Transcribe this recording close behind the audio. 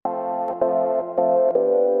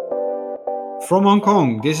From Hong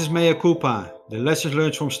Kong, this is Mea Culpa, the Lessons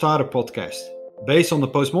Learned from Startup podcast, based on the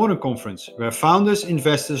Postmodern Conference, where founders,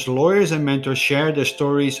 investors, lawyers, and mentors share their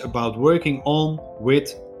stories about working on,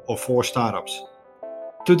 with, or for startups.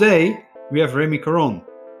 Today, we have Remy Caron.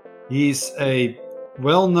 He's a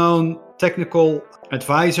well-known technical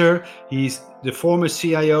advisor. He's the former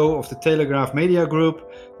CIO of the Telegraph Media Group,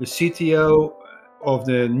 the CTO of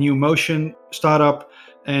the New Motion startup,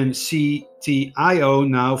 and CTIO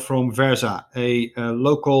now from Versa, a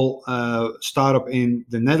local startup in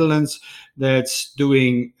the Netherlands that's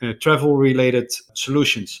doing travel-related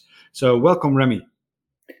solutions. So welcome, Remy.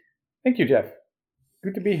 Thank you, Jeff.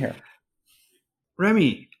 Good to be here.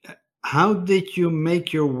 Remy, how did you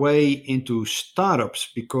make your way into startups?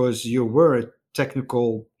 Because you were a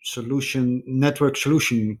technical solution, network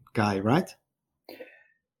solution guy, right?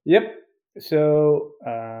 Yep. So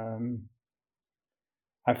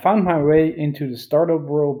I found my way into the startup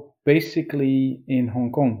world basically in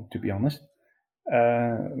Hong Kong, to be honest.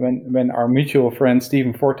 When our mutual friend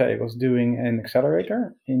Stephen Forte was doing an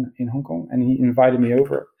accelerator in Hong Kong, and he invited me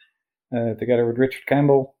over together with Richard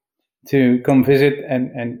Campbell to come visit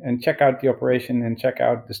and check out the operation and check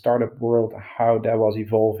out the startup world, how that was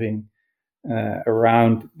evolving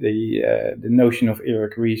around the notion of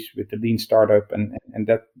Eric Ries with the lean startup and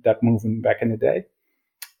that movement back in the day.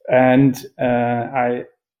 And I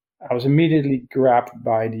was immediately grabbed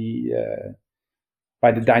by the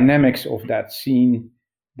dynamics of that scene,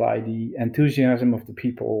 by the enthusiasm of the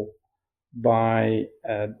people, by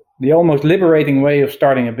the almost liberating way of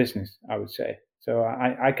starting a business, I would say. So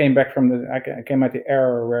I came back I came at the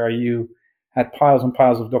era where you had piles and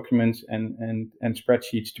piles of documents and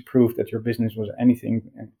spreadsheets to prove that your business was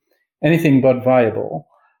anything but viable.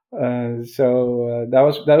 So that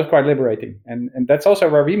was quite liberating, and that's also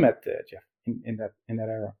where we met, Jeff, in that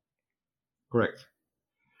era. Correct.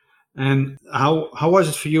 And how was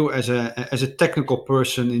it for you as a technical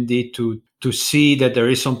person, indeed, to see that there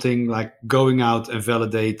is something like going out and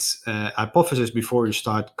validate hypothesis before you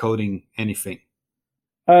start coding anything?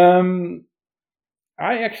 I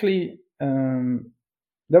actually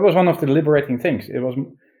that was one of the liberating things. It was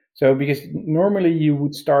so because normally you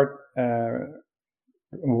would start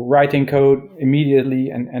writing code immediately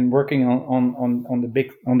and working on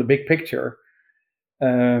the big picture,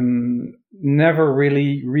 never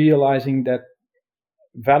really realizing that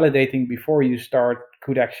validating before you start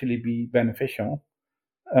could actually be beneficial.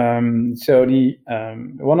 So the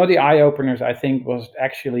one of the eye openers, I think, was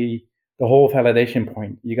actually the whole validation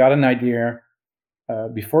point. You got an idea.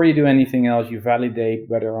 Before you do anything else, you validate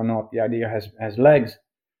whether or not the idea has legs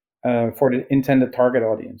for the intended target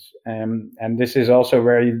audience. And this is also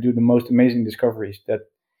where you do the most amazing discoveries, that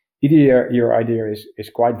either your idea is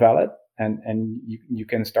quite valid and you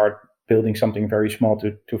can start building something very small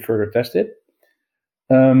to further test it,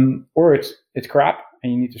 or it's crap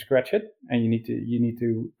and you need to scratch it and you need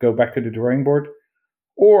to go back to the drawing board,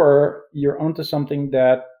 or you're onto something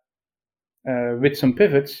that with some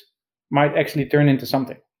pivots might actually turn into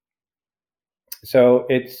something. So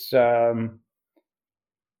it's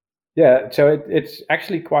it's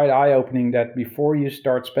actually quite eye-opening that before you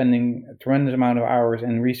start spending a tremendous amount of hours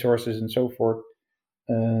and resources and so forth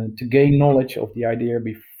to gain knowledge of the idea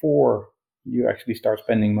before you actually start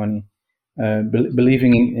spending money,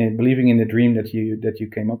 believing in the dream that you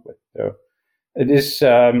came up with. So it is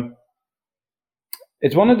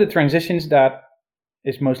it's one of the transitions that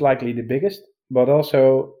is most likely the biggest, but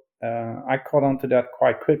also I caught on to that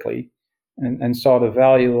quite quickly and saw the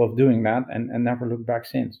value of doing that and never looked back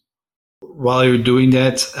since. While you were doing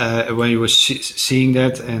that, when you were seeing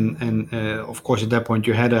that, and of course at that point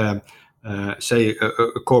you had a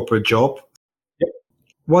corporate job. Yep.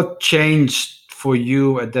 What changed for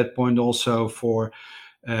you at that point also for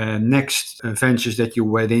next ventures that you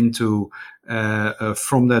went into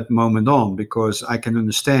from that moment on? Because I can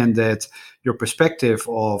understand that your perspective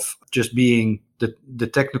of just being the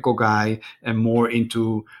technical guy and more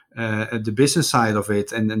into the business side of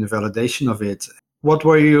it and the validation of it. What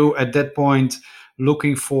were you at that point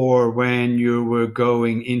looking for when you were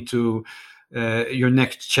going into your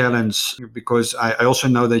next challenge? Because I also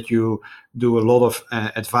know that you do a lot of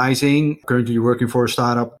advising. Currently you're working for a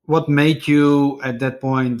startup. What made you at that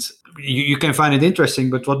point, you can find it interesting,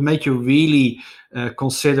 but what made you really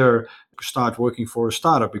consider start working for a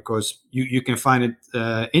startup? Because you can find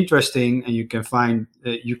it interesting and you can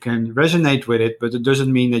resonate with it, but it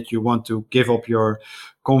doesn't mean that you want to give up your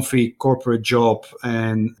comfy corporate job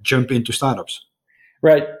and jump into startups.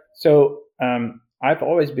 Right. So I've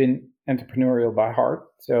always been entrepreneurial by heart.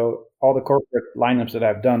 So all the corporate lineups that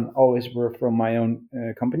I've done always were from my own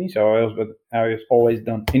company. So I always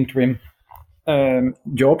done interim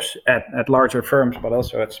jobs at larger firms, but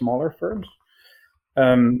also at smaller firms.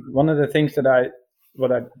 One of the things that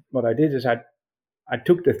what I did is I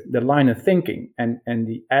took the line of thinking and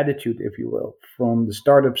the attitude, if you will, from the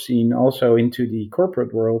startup scene also into the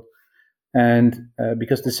corporate world, and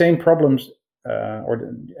because the same problems,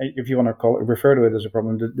 if you want to refer to it as a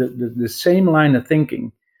problem, the same line of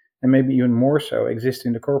thinking, and maybe even more so, exist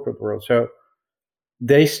in the corporate world. So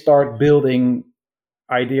they start building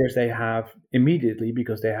ideas they have immediately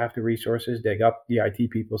because they have the resources, they got the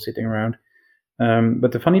IT people sitting around.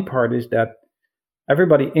 But the funny part is that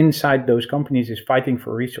everybody inside those companies is fighting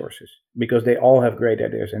for resources because they all have great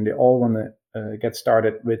ideas and they all want to get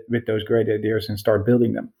started with those great ideas and start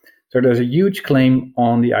building them. So there's a huge claim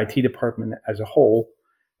on the IT department as a whole,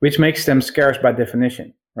 which makes them scarce by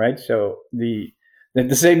definition, right? So the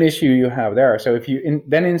same issue you have there. So if you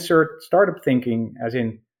then insert startup thinking, as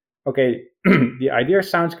in, okay, the idea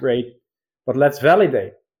sounds great, but let's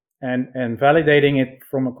validate. And validating it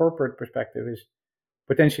from a corporate perspective is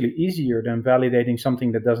potentially easier than validating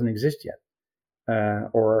something that doesn't exist yet,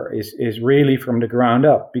 or is really from the ground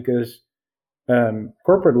up, because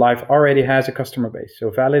corporate life already has a customer base.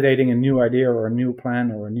 So validating a new idea or a new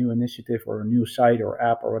plan or a new initiative or a new site or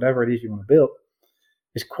app or whatever it is you want to build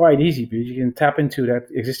is quite easy because you can tap into that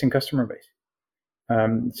existing customer base.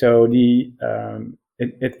 So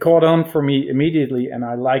it caught on for me immediately, and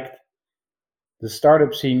I liked the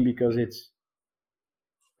startup scene because it's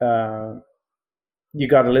you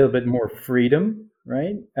got a little bit more freedom,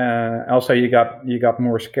 right? Also, you got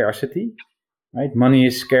more scarcity, right? Money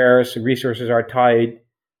is scarce, resources are tight,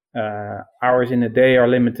 hours in a day are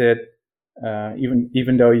limited.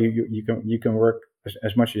 Even though you can work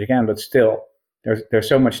as much as you can, but still, there's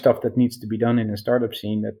so much stuff that needs to be done in a startup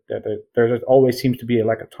scene that there always seems to be a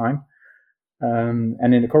lack of time.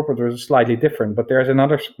 And in the corporate world, it's slightly different, but there's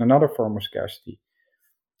another form of scarcity.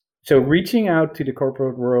 So reaching out to the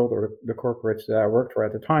corporate world or the corporates that I worked for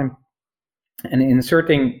at the time and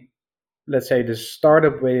inserting, let's say, the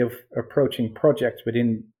startup way of approaching projects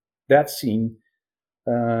within that scene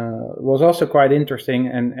was also quite interesting.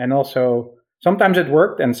 And also sometimes it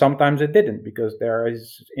worked and sometimes it didn't, because there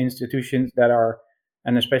is institutions that are,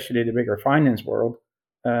 and especially the bigger finance world,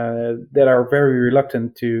 that are very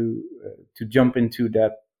reluctant to jump into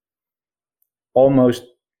that almost,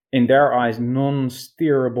 in their eyes,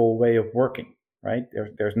 non-steerable way of working, right?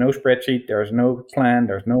 There's no spreadsheet, there's no plan,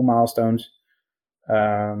 there's no milestones,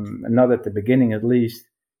 not at the beginning at least,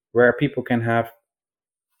 where people can have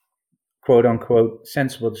quote unquote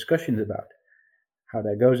sensible discussions about how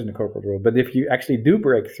that goes in the corporate world. But if you actually do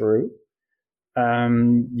break through,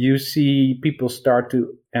 you see people start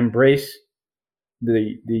to embrace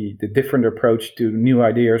the different approach to new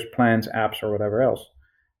ideas, plans, apps, or whatever else.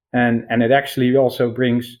 And it actually also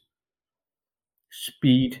brings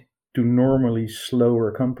speed to normally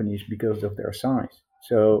slower companies because of their size.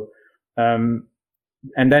 So, and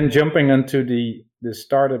then jumping into the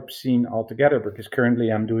startup scene altogether, because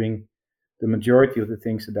currently I'm doing the majority of the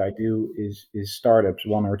things that I do is startups,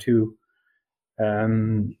 one or two,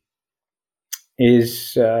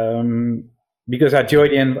 because I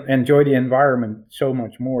enjoy the environment so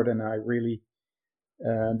much more than I really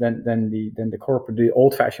than the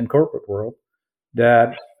old-fashioned corporate world,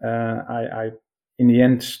 that I in the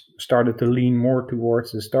end started to lean more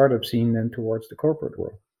towards the startup scene than towards the corporate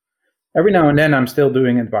world. Every now and then I'm still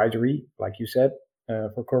doing advisory, like you said,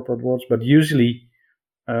 for corporate worlds, but usually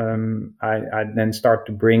I then start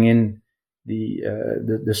to bring in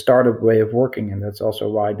the startup way of working, and that's also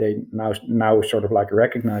why they now sort of like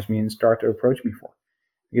recognize me and start to approach me for,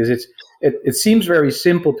 because it seems very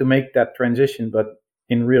simple to make that transition, but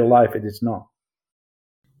in real life it is not.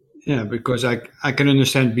 Yeah, because I can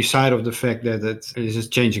understand, beside of the fact that it is a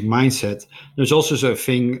changing mindset, there's also a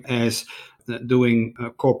thing as doing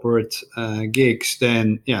corporate gigs.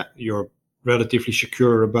 Then you're relatively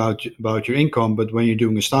secure about your income, but when you're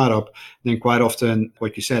doing a startup, then quite often,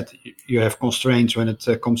 what you said, you have constraints when it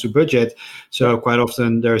comes to budget. So quite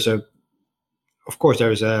often there's a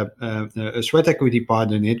sweat equity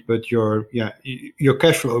part in it, but your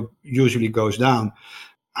cash flow usually goes down.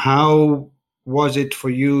 How was it for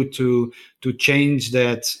you to change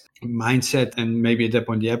that mindset, and maybe at that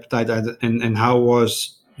point the appetite, and how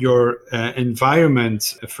was your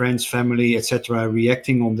environment, friends, family, etc.,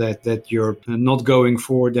 reacting on that you're not going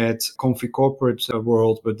for that comfy corporate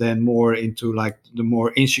world, but then more into like the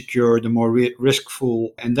more insecure, the more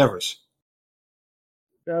riskful endeavors?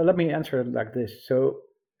 Let me answer it like this. So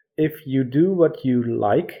if you do what you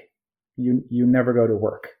like, you never go to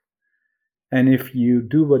work. And if you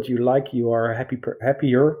do what you like, you are a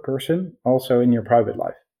happier person also in your private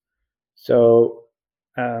life. So,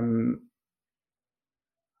 and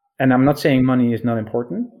I'm not saying money is not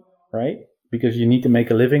important, right? Because you need to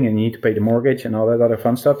make a living and you need to pay the mortgage and all that other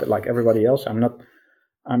fun stuff, like everybody else. I'm not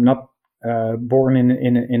born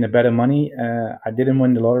in a bed of money. I didn't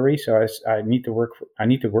win the lottery, so I need to work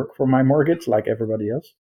for my mortgage like everybody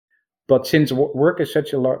else. But since work is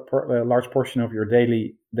such a large portion of your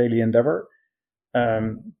daily endeavor,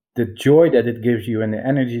 the joy that it gives you and the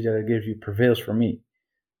energy that it gives you prevails for me.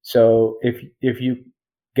 So if you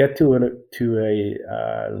get to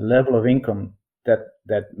a level of income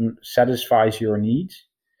that satisfies your needs,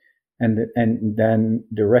 and then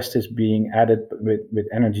the rest is being added with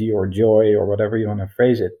energy or joy or whatever you want to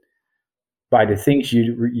phrase it, by the things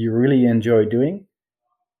you really enjoy doing,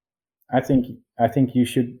 I think you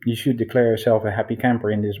should declare yourself a happy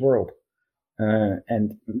camper in this world.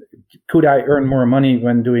 And could I earn more money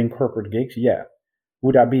when doing corporate gigs? Yeah.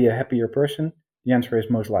 Would I be a happier person? The answer is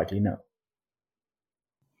most likely no.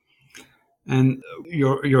 And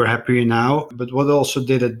you're happier now, but what also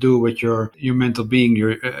did it do with your mental being,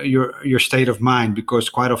 your state of mind? Because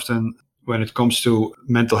quite often when it comes to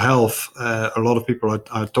mental health, a lot of people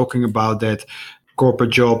are talking about that corporate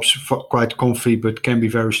jobs quite comfy but can be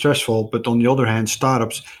very stressful. But on the other hand,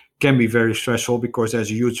 startups can be very stressful because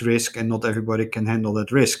there's a huge risk and not everybody can handle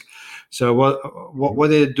that risk. So what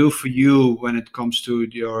did it do for you when it comes to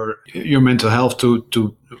your mental health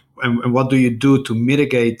and what do you do to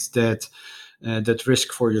mitigate that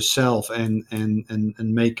risk for yourself and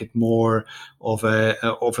make it more of a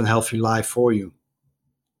healthy life for you?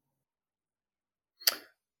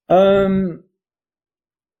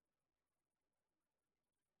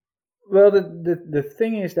 Well, the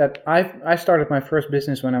thing is that I started my first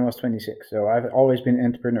business when I was 26, so I've always been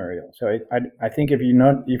entrepreneurial. So I think if you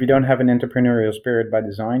don't have an entrepreneurial spirit by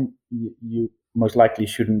design, you most likely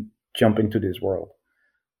shouldn't jump into this world.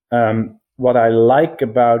 What I like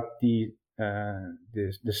about the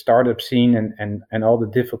startup scene and all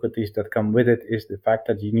the difficulties that come with it is the fact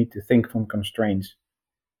that you need to think from constraints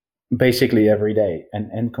basically every day,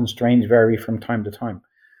 and constraints vary from time to time.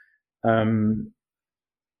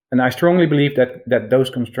 And I strongly believe that those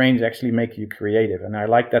constraints actually make you creative. And I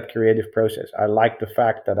like that creative process. I like the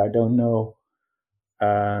fact that I don't know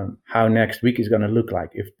how next week is going to look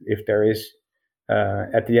like. If there is,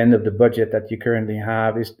 at the end of the budget that you currently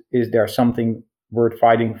have, is there something worth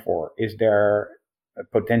fighting for? Is there a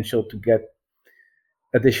potential to get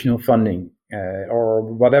additional funding or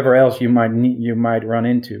whatever else you might run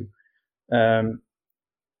into?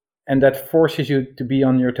 And that forces you to be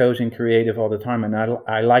on your toes and creative all the time. And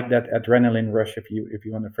I like that adrenaline rush, if you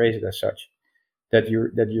want to phrase it as such, that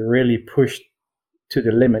you're really pushed to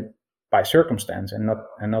the limit by circumstance and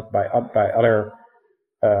not by other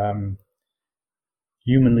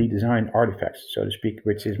humanly designed artifacts, so to speak,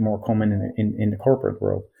 which is more common in the corporate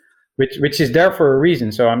world, which is there for a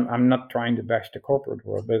reason. So I'm not trying to bash the corporate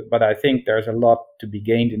world, but I think there's a lot to be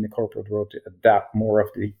gained in the corporate world to adapt more of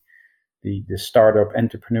the startup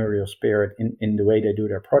entrepreneurial spirit in the way they do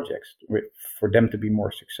their projects, for them to be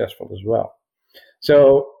more successful as well.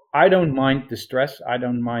 So I don't mind the stress. I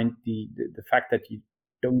don't mind the fact that you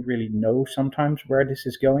don't really know sometimes where this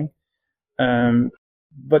is going.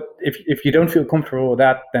 But if you don't feel comfortable with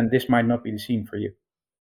that, then this might not be the scene for you.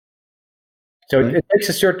 So it takes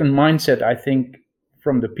a certain mindset, I think,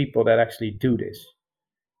 from the people that actually do this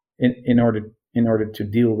in order to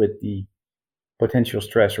deal with the potential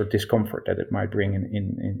stress or discomfort that it might bring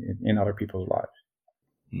in other people's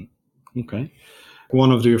lives. Okay.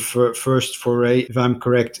 One of your first foray, if I'm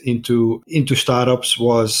correct, into startups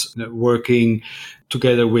was working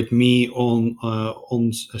together with me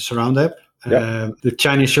on Surround app, the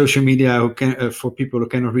Chinese social media for people who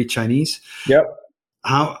cannot read Chinese. Yep.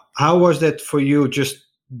 How was that for you? Just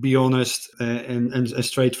be honest and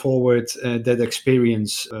straightforward. That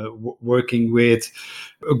experience working with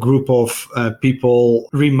a group of people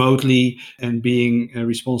remotely and being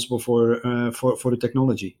responsible for the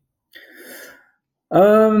technology.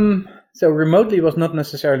 So remotely was not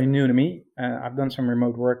necessarily new to me. I've done some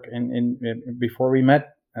remote work in before we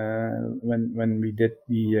met, when we did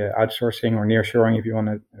the outsourcing or nearshoring, if you want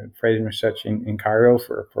to phrase it as such, in Cairo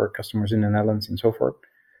for customers in the Netherlands and so forth.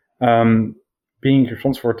 Being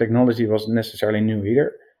responsible for technology wasn't necessarily new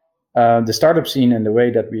either. The startup scene and the way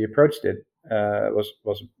that we approached it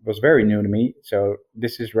was very new to me. So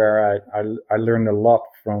this is where I learned a lot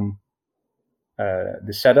from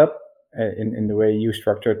the setup, in the way you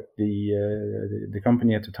structured the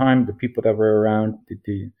company at the time, the people that were around.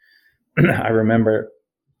 I remember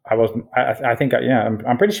I think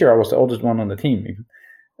I'm pretty sure I was the oldest one on the team even.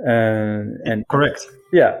 And correct.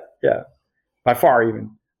 Yeah, by far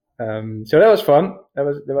even. So that was fun. That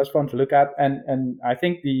was fun to look at, and I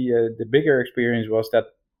think the bigger experience was that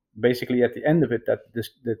basically at the end of it, that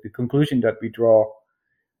the conclusion that we draw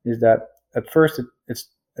is that at first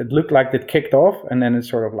it looked like it kicked off, and then it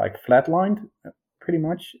sort of like flatlined pretty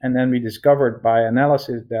much, and then we discovered by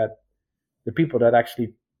analysis that the people that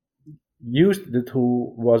actually used the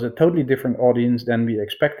tool was a totally different audience than we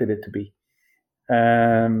expected it to be.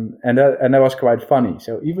 And that was quite funny.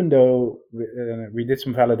 So even though we did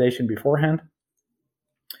some validation beforehand,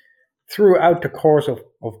 throughout the course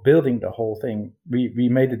of building the whole thing, we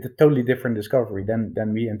made a totally different discovery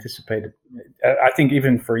than we anticipated. I think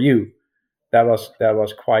even for you, that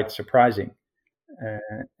was quite surprising.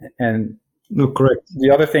 And no, correct.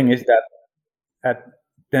 The other thing is that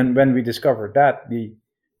then when we discovered that the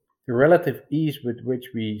relative ease with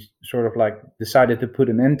which we sort of like decided to put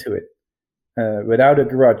an end to it, without a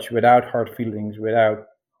grudge, without hard feelings, without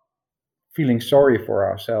feeling sorry for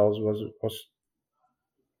ourselves, was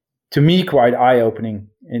to me quite eye-opening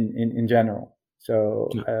in general. So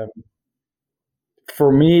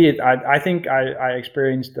for me, I think I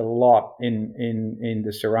experienced a lot in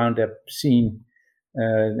the surround app scene.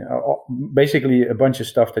 Basically, a bunch of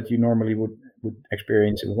stuff that you normally would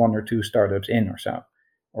experience in one or two startups in or so,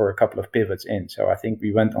 or a couple of pivots in. So I think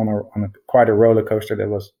we went on a quite a roller coaster that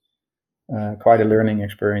was quite a learning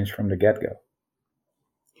experience from the get-go.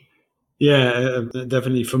 Yeah,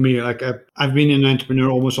 definitely for me. Like I've been an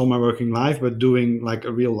entrepreneur almost all my working life, but doing like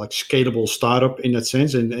a real like scalable startup in that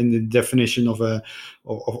sense, and the definition of a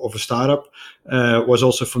startup was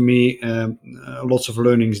also for me lots of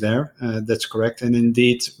learnings there. That's correct, and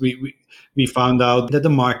indeed we found out that the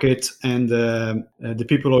market and the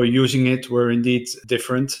people who are using it were indeed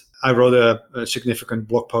different. I wrote a significant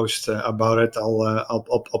blog post about it.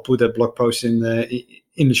 I'll put that blog post in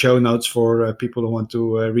the show notes for people who want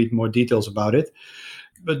to read more details about it.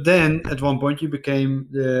 But then at one point you became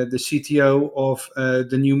the CTO of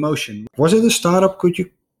the New Motion. Was it a startup? Could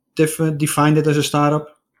you define it as a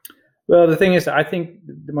startup? Well, the thing is, I think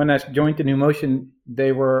when I joined the New Motion,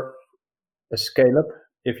 they were a scale-up.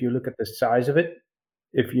 If you look at the size of it,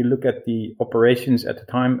 if you look at the operations at the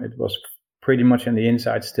time, it was pretty much on the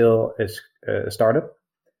inside still as a startup,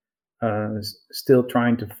 still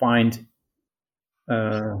trying to find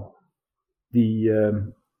the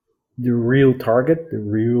real target, the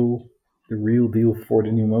real deal for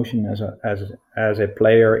the New Motion as a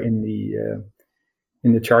player in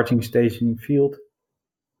the charging station field.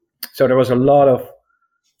 So there was a lot of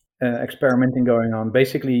experimenting going on.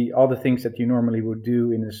 Basically, all the things that you normally would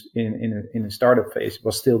do in a startup phase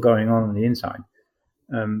was still going on the inside.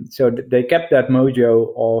 So they kept that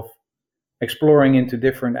mojo of exploring into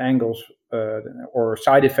different angles or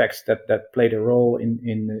side effects that played a role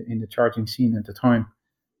in the charging scene at the time.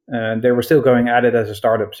 And they were still going at it as a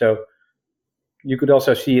startup. So you could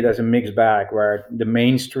also see it as a mixed bag, where the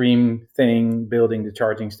mainstream thing, building the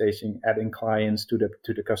charging station, adding clients to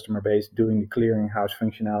the customer base, doing the clearinghouse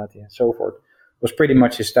functionality and so forth, was pretty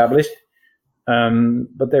much established.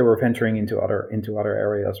 But they were venturing into other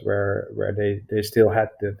areas where they still had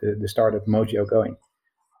the startup mojo going.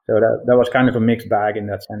 So that was kind of a mixed bag in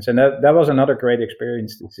that sense. And that was another great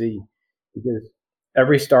experience to see, because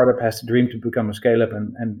every startup has to dream to become a scale-up,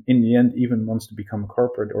 and in the end even wants to become a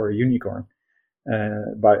corporate or a unicorn,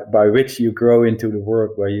 by which you grow into the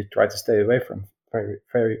world where you try to stay away from very,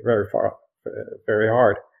 very, very far, very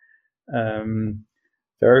hard.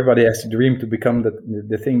 So everybody has to dream to become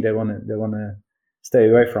the thing they want to stay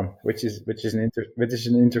away from, which is an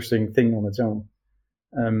interesting thing on its own.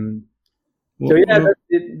 So yeah,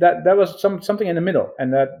 that was something in the middle,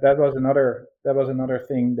 and that was another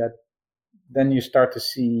thing that then you start to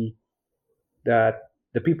see that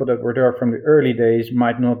the people that were there from the early days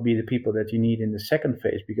might not be the people that you need in the second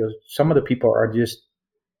phase, because some of the people are just,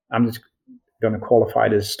 I'm just going to qualify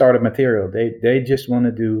it as startup material. They just want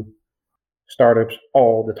to do startups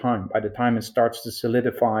all the time. By the time it starts to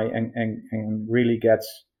solidify and really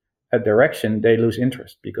gets a direction, they lose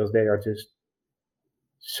interest, because they are just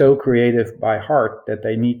so creative by heart that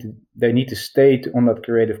they need to stay on that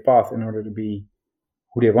creative path in order to be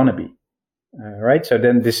who they want to be. Right. So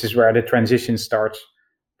then this is where the transition starts,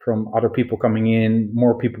 from other people coming in,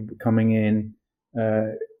 more people coming in,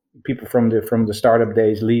 people from the startup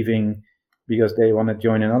days leaving because they want to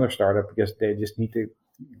join another startup, because they just need to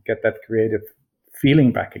get that creative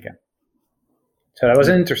feeling back again. So that was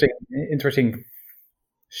an interesting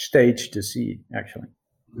stage to see, actually.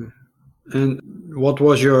 And what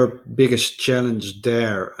was your biggest challenge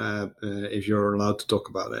there, if you're allowed to talk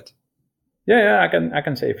about it? Yeah, I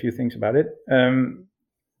can say a few things about it.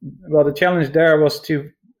 Well, the challenge there was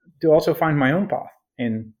to also find my own path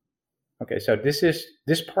in. Okay, so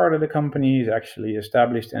this part of the company is actually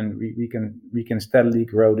established, and we can steadily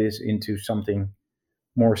grow this into something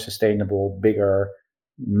more sustainable, bigger,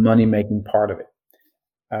 money making part of it.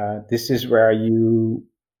 This is where you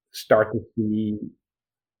start to see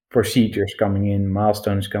procedures coming in,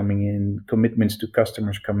 milestones coming in, commitments to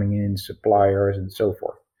customers coming in, suppliers, and so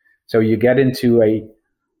forth. So you get into a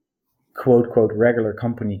quote regular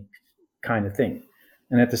company kind of thing.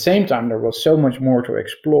 And at the same time, there was so much more to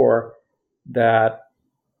explore that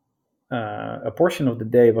a portion of the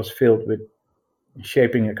day was filled with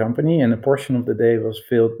shaping a company, and a portion of the day was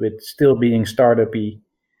filled with still being startup-y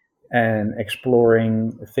and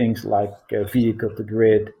exploring things like vehicle to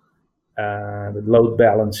grid, load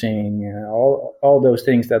balancing, all those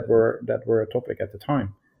things that were a topic at the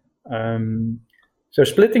time. So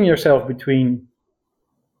splitting yourself between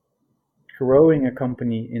growing a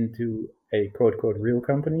company into a quote real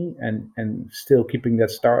company and still keeping that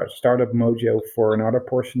startup mojo for another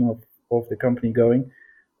portion of the company going,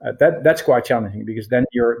 that's quite challenging, because then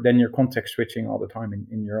you're context switching all the time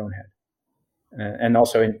in your own head, and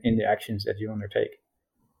also in the actions that you undertake.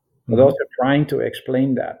 But also trying to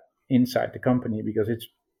explain that inside the company, because it's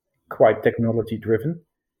quite technology driven,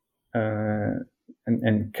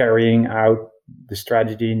 and carrying out the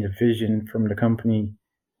strategy and the vision from the company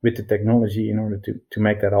with the technology in order to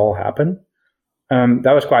make that all happen.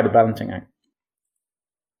 That was quite a balancing act.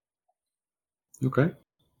 Okay.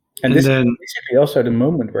 And this is basically also the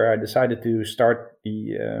moment where I decided to start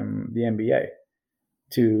the MBA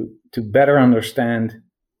to better understand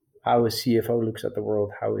how a CFO looks at the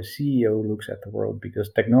world, how a CEO looks at the world,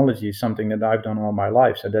 because technology is something that I've done all my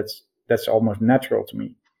life. So that's almost natural to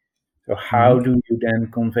me. So how do you then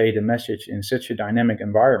convey the message in such a dynamic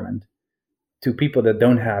environment to people that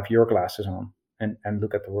don't have your glasses on and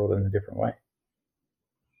look at the world in a different way?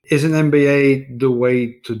 Is an MBA the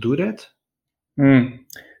way to do that?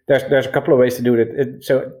 There's a couple of ways to do it.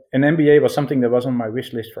 So an MBA was something that was on my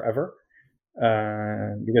wish list forever,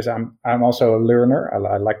 because I'm also a learner.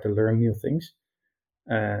 I like to learn new things,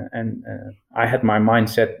 and I had my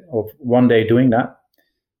mindset of one day doing that.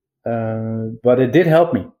 But it did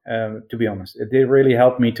help me, to be honest. It did really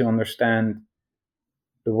help me to understand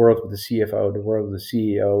the world of the CFO, the world of the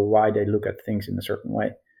CEO, why they look at things in a certain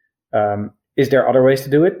way. Is there other ways to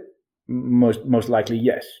do it? Most likely,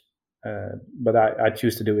 yes. But I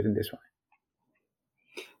choose to do it in this way.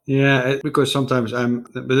 Yeah, because sometimes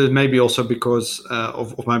but it may be also because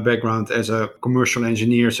of my background as a commercial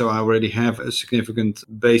engineer. So I already have a significant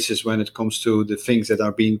basis when it comes to the things that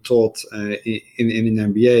are being taught in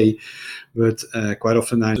an MBA. But quite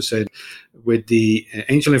often I have to say, with the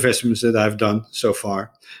angel investments that I've done so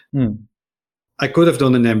far, I could have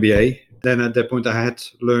done an MBA. Then at that point, I had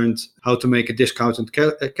learned how to make a discounted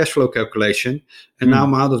cash flow calculation. And now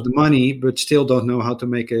I'm out of the money, but still don't know how to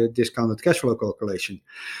make a discounted cash flow calculation.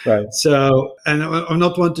 Right. So, and I'm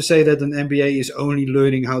not one to say that an MBA is only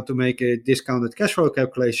learning how to make a discounted cash flow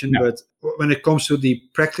calculation. No. But when it comes to the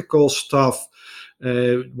practical stuff,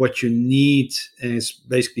 what you need is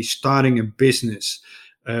basically starting a business.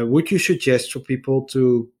 Would you suggest for people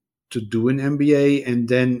to do an MBA and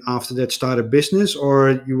then after that start a business,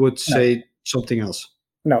 or you would say something else?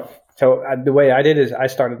 No. So the way I did is I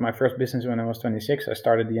started my first business when I was 26. I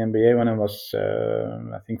started the MBA when I was,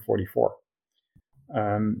 I think, 44.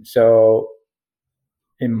 So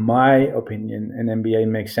in my opinion, an MBA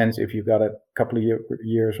makes sense if you've got a couple of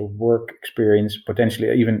years of work experience,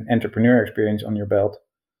 potentially even entrepreneur experience on your belt.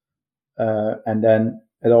 And then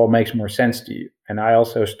it all makes more sense to you. And I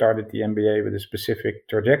also started the MBA with a specific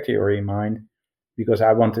trajectory in mind, because what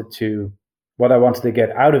I wanted to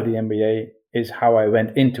get out of the MBA is how I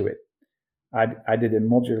went into it. I did a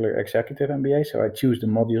modular executive MBA, so I choose the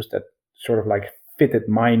modules that sort of like fitted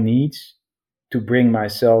my needs to bring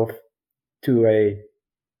myself to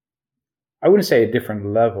I wouldn't say a different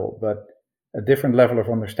level, but a different level of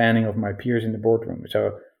understanding of my peers in the boardroom.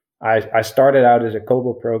 So I started out as a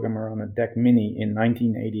COBOL programmer on a DEC Mini in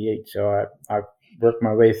 1988. So I worked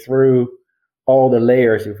my way through all the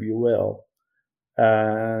layers, if you will.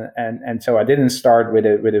 And so I didn't start with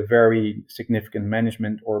a very significant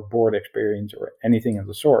management or board experience or anything of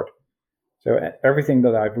the sort. So everything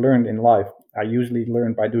that I've learned in life, I usually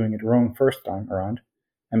learned by doing it wrong first time around,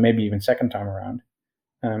 and maybe even second time around.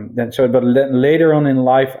 But later on in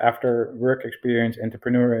life, after work experience,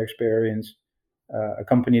 entrepreneurial experience, a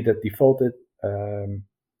company that defaulted,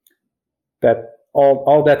 that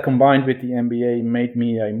all that combined with the MBA made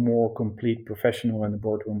me a more complete professional in the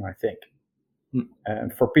boardroom, I think.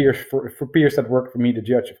 And for peers that work for me to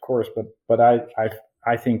judge, of course, but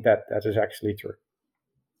I think that is actually true.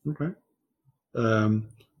 Okay.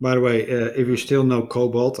 By the way, if you still know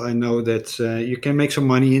Cobalt, I know that you can make some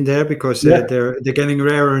money in there because they're getting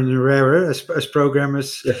rarer and rarer as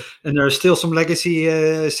programmers, and there are still some legacy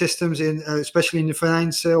systems in, especially in the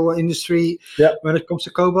financial industry, when it comes to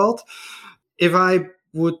Cobalt. If I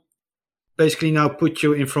would basically now put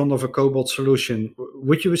you in front of a Cobalt solution,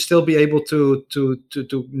 would you still be able to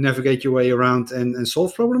navigate your way around and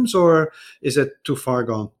solve problems, or is it too far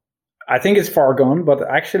gone? I think it's far gone, but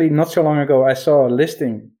actually not so long ago I saw a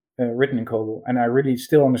listing written in Cobalt, and I really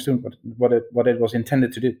still understood what it was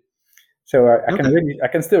intended to do. So I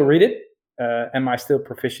can still read it. Am I still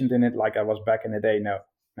proficient in it like I was back in the day? No.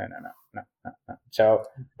 So,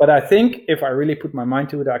 but I think if I really put my mind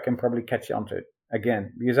to it, I can probably catch on to it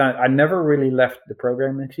again, because I never really left the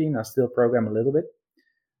programming scene. I still program a little bit.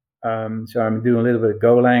 So I'm doing a little bit of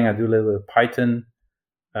Golang. I do a little bit of Python.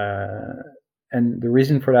 And the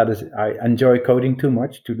reason for that is I enjoy coding too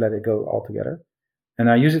much to let it go altogether. And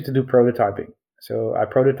I use it to do prototyping. So I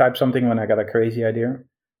prototype something when I got a crazy idea,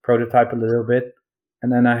 prototype a little bit, and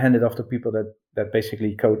then I hand it off to people that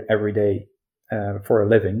basically code every day for a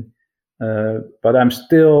living. But I'm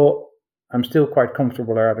still quite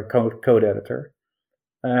comfortable as a code editor.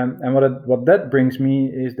 And what that brings me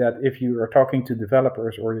is that if you are talking to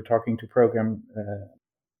developers or you're talking to product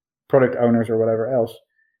owners or whatever else,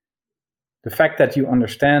 the fact that you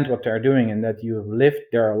understand what they're doing and that you have lived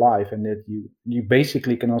their life and that you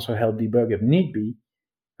basically can also help debug if need be,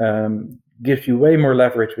 gives you way more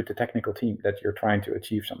leverage with the technical team that you're trying to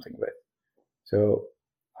achieve something with. So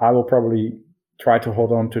I will probably try to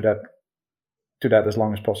hold on to that as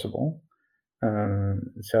long as possible.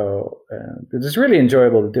 It's really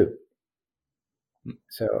enjoyable to do.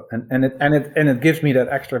 So and it gives me that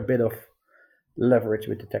extra bit of leverage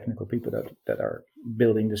with the technical people that are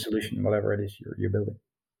building the solution, whatever it is you're building.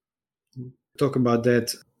 Talk about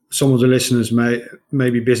that. Some of the listeners may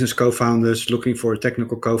be business co-founders looking for a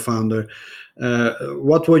technical co-founder.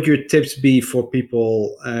 What would your tips be for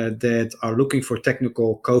people that are looking for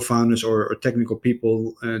technical co-founders or technical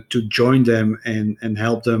people to join them and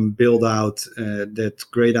help them build out that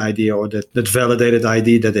great idea or that validated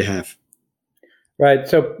idea that they have? Right.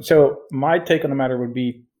 So my take on the matter would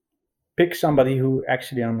be, pick somebody who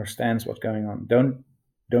actually understands what's going on.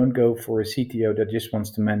 Don't go for a CTO that just wants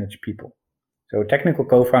to manage people. So a technical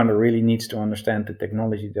co-founder really needs to understand the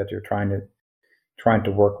technology that you're trying to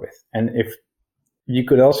work with. And if you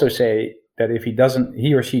could also say that if he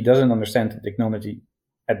or she doesn't understand the technology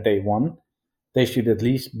at day one, they should at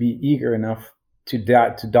least be eager enough to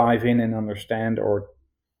dive in and understand or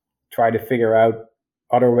try to figure out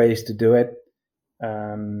other ways to do it.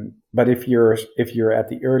 But if you're at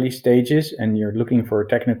the early stages and you're looking for a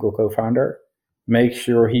technical co-founder, make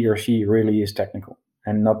sure he or she really is technical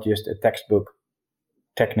and not just a textbook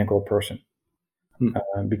technical person.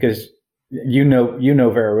 Because you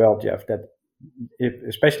know very well, Jeff, that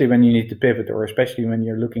especially when you need to pivot, or especially when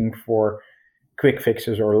you're looking for quick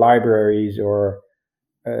fixes or libraries or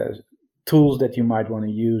tools that you might want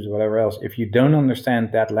to use or whatever else, if you don't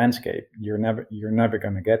understand that landscape, you're never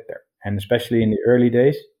going to get there. And especially in the early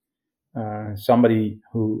days, somebody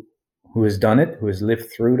who has done it, who has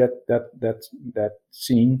lived through that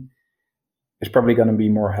scene, is probably going to be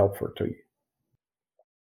more helpful to you.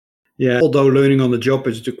 Yeah, although learning on the job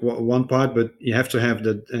is one part, but you have to have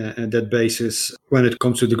that basis when it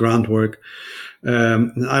comes to the groundwork.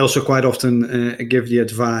 I also quite often give the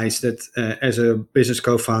advice that as a business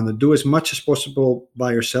co-founder, do as much as possible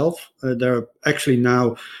by yourself. There are actually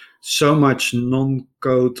now so much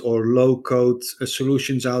non-code or low-code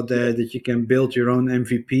solutions out there that you can build your own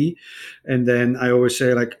MVP. And then I always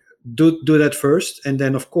say, like, do that first, and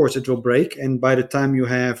then of course it will break. And by the time you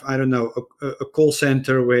have, I don't know, a call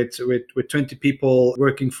center with 20 people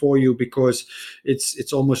working for you, because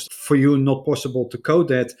it's almost for you not possible to code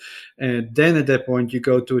that, and then at that point you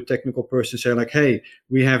go to a technical person and say, like, hey,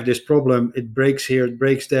 we have this problem, it breaks here, it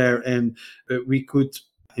breaks there, and we could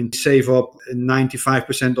save up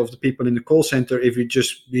 95% of the people in the call center if you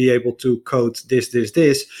just be able to code this.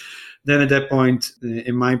 Then at that point,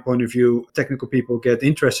 in my point of view, technical people get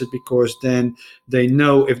interested, because then they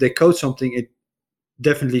know if they code something, it's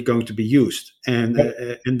definitely going to be used. And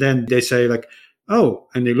then they say, like, oh,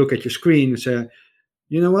 and they look at your screen and say,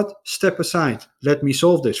 you know what, step aside, let me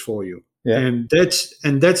solve this for you. Yeah. And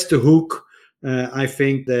that's the hook I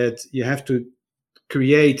think that you have to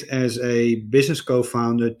create as a business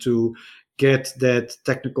co-founder to get that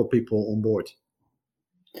technical people on board.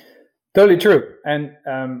 Totally true. And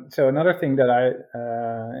so another thing that I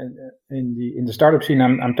in the startup scene,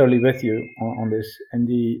 I'm totally with you on this. And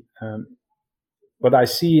the what I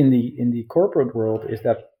see in the corporate world is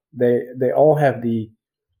that they all have the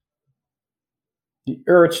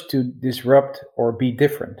urge to disrupt or be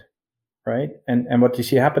different, right? And what you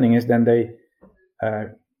see happening is then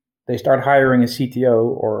they start hiring a CTO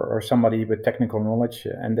or somebody with technical knowledge,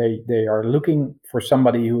 and they are looking for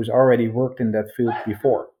somebody who's already worked in that field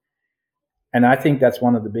before. And I think that's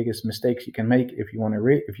one of the biggest mistakes you can make if you want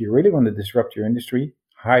to if you really want to disrupt your industry.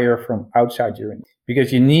 Hire from outside your industry,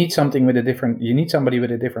 because you need somebody with a different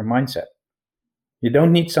mindset. You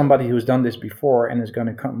don't need somebody who's done this before and is going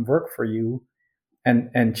to come work for you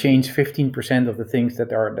and change 15% of the things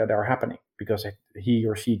that are happening because he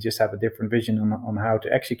or she just have a different vision on how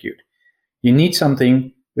to execute. You need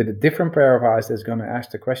something with a different pair of eyes that's going to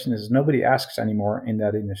ask the questions nobody asks anymore in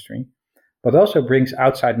that industry, but also brings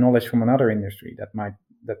outside knowledge from another industry that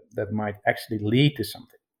might actually lead to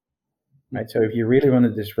something. Right. So if you really want to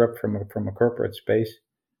disrupt from a corporate space,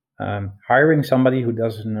 hiring somebody who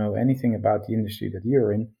doesn't know anything about the industry that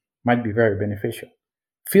you're in might be very beneficial.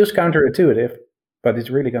 Feels counterintuitive, but it's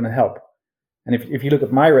really going to help. And if you look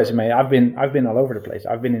at my resume, I've been all over the place.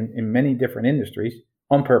 I've been in many different industries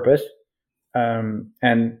on purpose,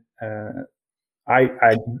 and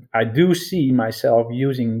I do see myself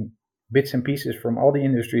using bits and pieces from all the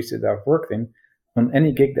industries that I've worked in on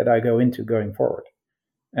any gig that I go into going forward.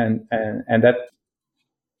 And that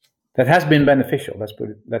has been beneficial. Let's put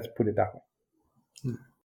it that way.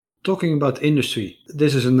 Talking about industry,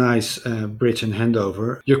 this is a nice bridge and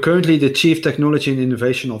handover. You're currently the Chief Technology and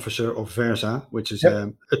Innovation Officer of Versa, which is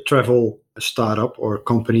a travel startup or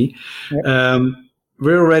company. Yep.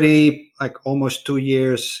 We're already like almost 2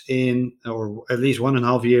 years in, or at least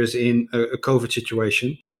 1.5 years in a COVID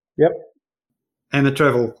situation. Yep. And a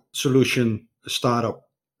travel solution startup.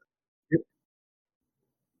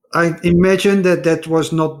 I imagine that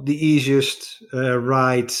was not the easiest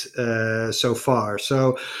ride so far.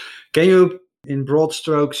 So can you, in broad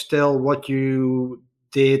strokes, tell what you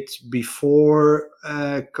did before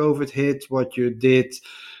COVID hit, what you did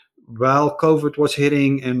while COVID was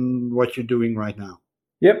hitting, and what you're doing right now?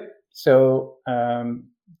 Yep. So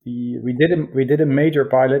we did a major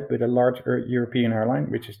pilot with a large European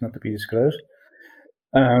airline, which is not to be disclosed.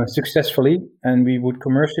 Successfully, and we would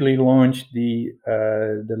commercially launch the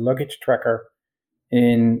luggage tracker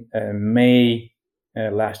in May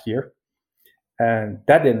last year, and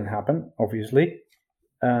that didn't happen, obviously.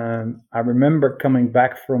 I remember coming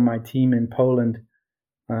back from my team in Poland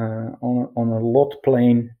on a LOT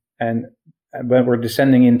plane, and when we're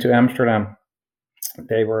descending into Amsterdam,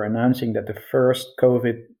 they were announcing that the first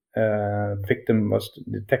COVID victim was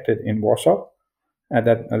detected in Warsaw at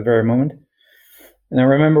that very moment. And I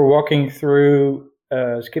remember walking through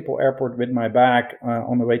Schiphol Airport with my bag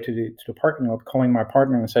on the way to the parking lot, calling my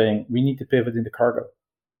partner and saying, we need to pivot into cargo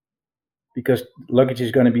because luggage is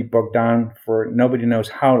going to be bogged down for nobody knows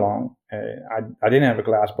how long. I didn't have a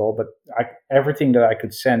glass ball, but everything that I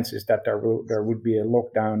could sense is that there would be a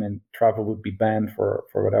lockdown and travel would be banned for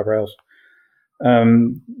whatever else.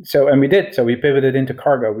 And we did. So we pivoted into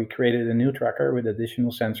cargo. We created a new tracker with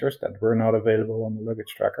additional sensors that were not available on the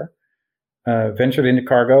luggage tracker. Ventured into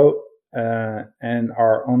cargo and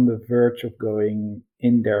are on the verge of going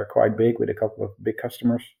in there quite big with a couple of big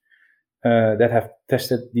customers that have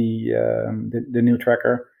tested the new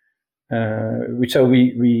tracker. So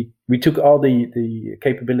we took all the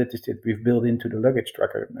capabilities that we've built into the luggage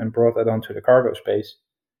tracker and brought that onto the cargo space,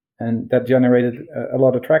 and that generated a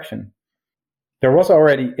lot of traction. There was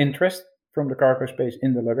already interest from the cargo space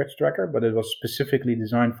in the luggage tracker, but it was specifically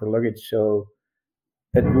designed for luggage, so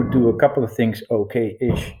it would do a couple of things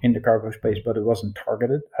okay-ish in the cargo space, but it wasn't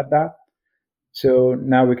targeted at that. So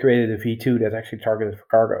now we created a V2 that's actually targeted for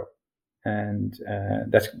cargo, and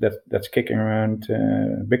that's kicking around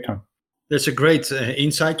big time. That's a great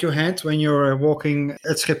insight you had when you were walking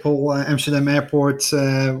at Schiphol Amsterdam Airport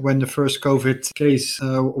when the first COVID case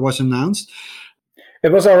was announced.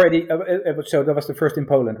 It was already so that was the first in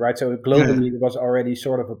Poland, right? So globally, It was already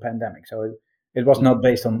sort of a pandemic. So it was not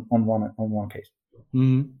based on one case.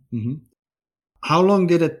 Mm-hmm. Mm-hmm. How long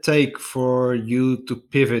did it take for you to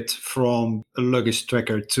pivot from a luggage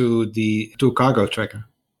tracker to a cargo tracker?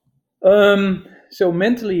 So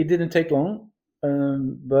mentally, it didn't take long,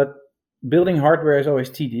 but building hardware is always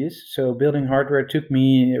tedious. So building hardware took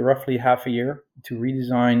me roughly half a year to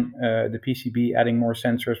redesign the PCB, adding more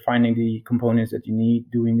sensors, finding the components that you need,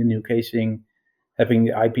 doing the new casing, having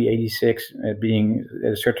the IP86 being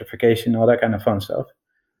a certification, all that kind of fun stuff.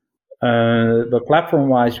 But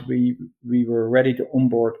platform-wise, we were ready to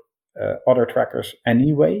onboard other trackers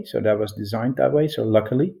anyway, so that was designed that way. So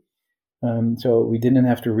luckily, so we didn't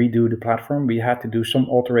have to redo the platform. We had to do some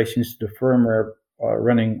alterations to the firmware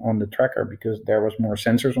running on the tracker because there was more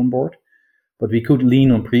sensors on board, but we could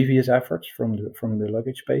lean on previous efforts from the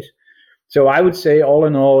luggage space. So I would say, all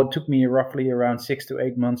in all, it took me roughly around 6 to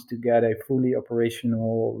 8 months to get a fully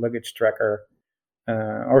operational luggage tracker,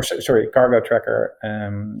 cargo tracker,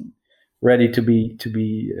 ready to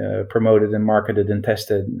be promoted and marketed and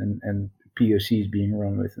tested, and POCs being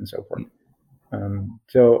run with and so forth.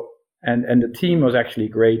 And the team was actually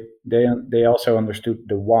great. They also understood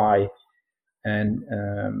the why, and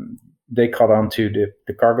they caught on to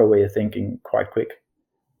the cargo way of thinking quite quick.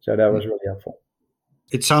 So that was really helpful.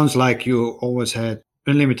 It sounds like you always had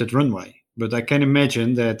unlimited runway, but I can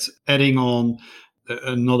imagine that adding on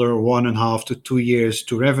another 1.5 to 2 years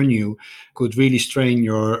to revenue could really strain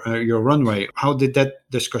your runway. How did that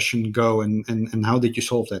discussion go, and how did you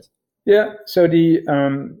solve that? Yeah, so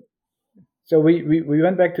we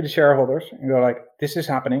went back to the shareholders and go like, this is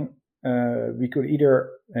happening. We could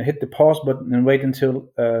either hit the pause button and wait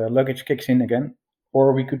until luggage kicks in again,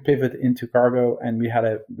 or we could pivot into cargo, and we had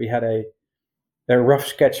a rough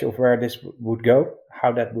sketch of where this would go,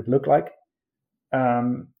 how that would look like.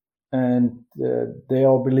 And they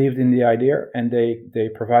all believed in the idea, and they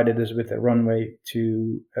provided us with a runway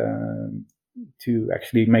to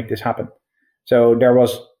actually make this happen. So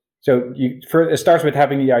it starts with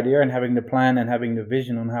having the idea and having the plan and having the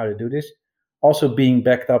vision on how to do this, also being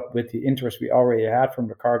backed up with the interest we already had from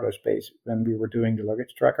the cargo space when we were doing the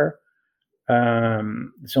luggage tracker.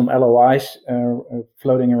 Some LOIs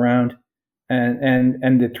floating around,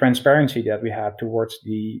 and the transparency that we had towards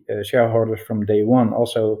the shareholders from day one.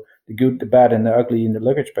 Also, the good, the bad, and the ugly in the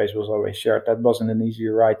luggage space was always shared. That wasn't an easy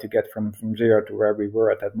ride to get from zero to where we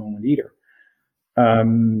were at that moment either.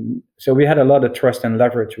 So we had a lot of trust and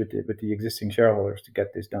leverage with the existing shareholders to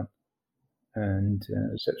get this done, and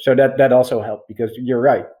so that also helped, because you're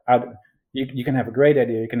right. You can have a great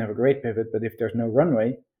idea, you can have a great pivot, but if there's no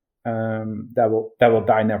runway, that will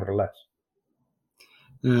die nevertheless.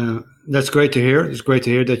 That's great to hear. It's great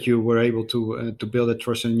to hear that you were able to build that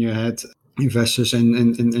trust, and you had investors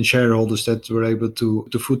and shareholders that were able to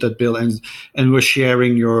foot that bill and were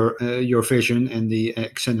sharing your vision and the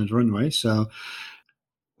extended runway. So,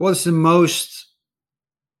 what's the most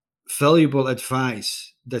valuable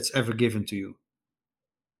advice that's ever given to you?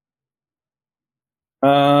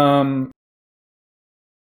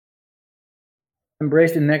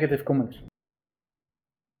 Embrace the negative comments.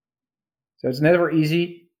 So it's never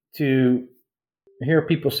easy to hear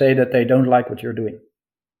people say that they don't like what you're doing.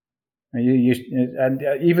 And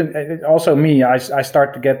even also me, I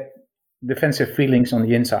start to get defensive feelings on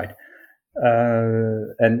the inside,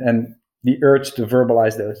 and the urge to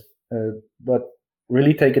verbalize those. But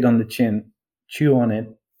really take it on the chin, chew on it,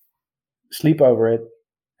 sleep over it,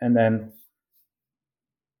 and then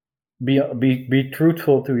be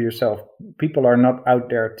truthful to yourself. People are not out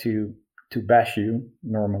there to bash you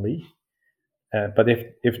normally. But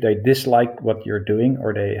if they dislike what you're doing,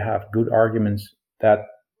 or they have good arguments that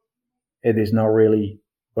it is not really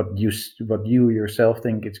what you yourself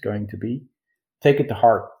think it's going to be, take it to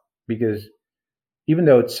heart, because even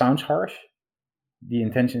though it sounds harsh, the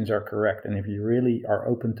intentions are correct. And if you really are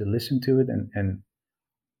open to listen to it and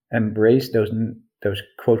embrace those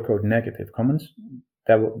quote quote negative comments,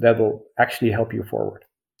 that will actually help you forward.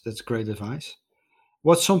 That's great advice.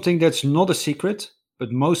 What's something that's not a secret,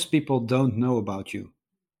 but most people don't know about you?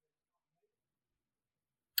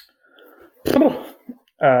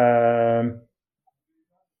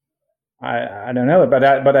 I don't know, but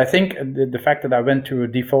I think the fact that I went to a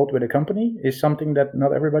default with a company is something that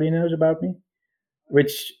not everybody knows about me,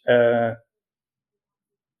 which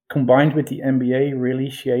combined with the MBA really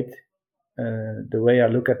shaped the way I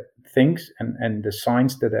look at things and the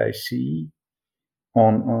signs that I see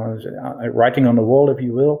on writing on the wall, if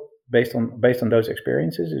you will, based on those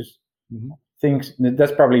experiences, is things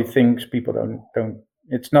that's probably things people don't.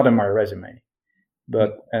 It's not in my resume,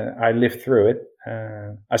 but I lived through it.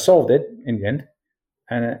 I solved it in the end,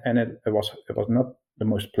 and it was not the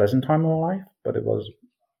most pleasant time of my life, but it was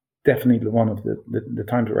definitely one of the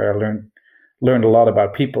times where I learned a lot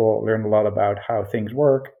about people, learned a lot about how things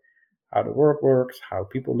work, how the world works, how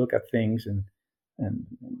people look at things, and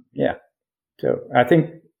yeah. So I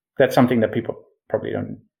think that's something that people probably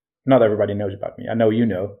not everybody knows about me. I know you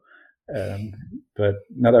know, but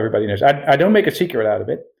not everybody knows. I don't make a secret out of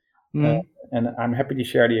it. And I'm happy to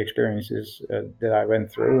share the experiences that I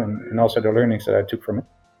went through and also the learnings that I took from it.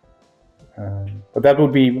 But that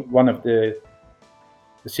would be one of the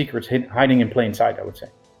secrets hiding in plain sight, I would say.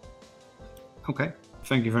 Okay.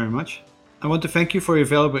 Thank you very much. I want to thank you for your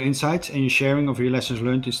valuable insights and your sharing of your lessons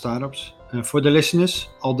learned in startups. For the listeners,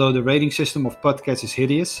 although the rating system of podcasts is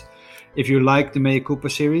hideous, if you like the Mea Culpa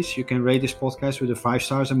series, you can rate this podcast with 5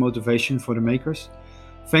 stars and motivation for the makers.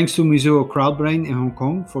 Thanks to Mizuho Crowdbrain in Hong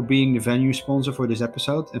Kong for being the venue sponsor for this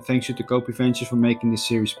episode, and thanks to Copy Ventures for making this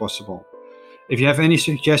series possible. If you have any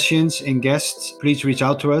suggestions and guests, please reach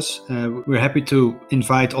out to us. We're happy to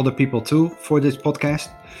invite other people too for this podcast.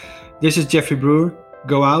 This is Jeffrey Brewer.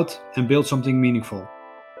 Go out and build something meaningful.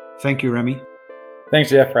 Thank you, Remy. Thanks,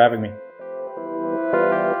 Jeff, for having me.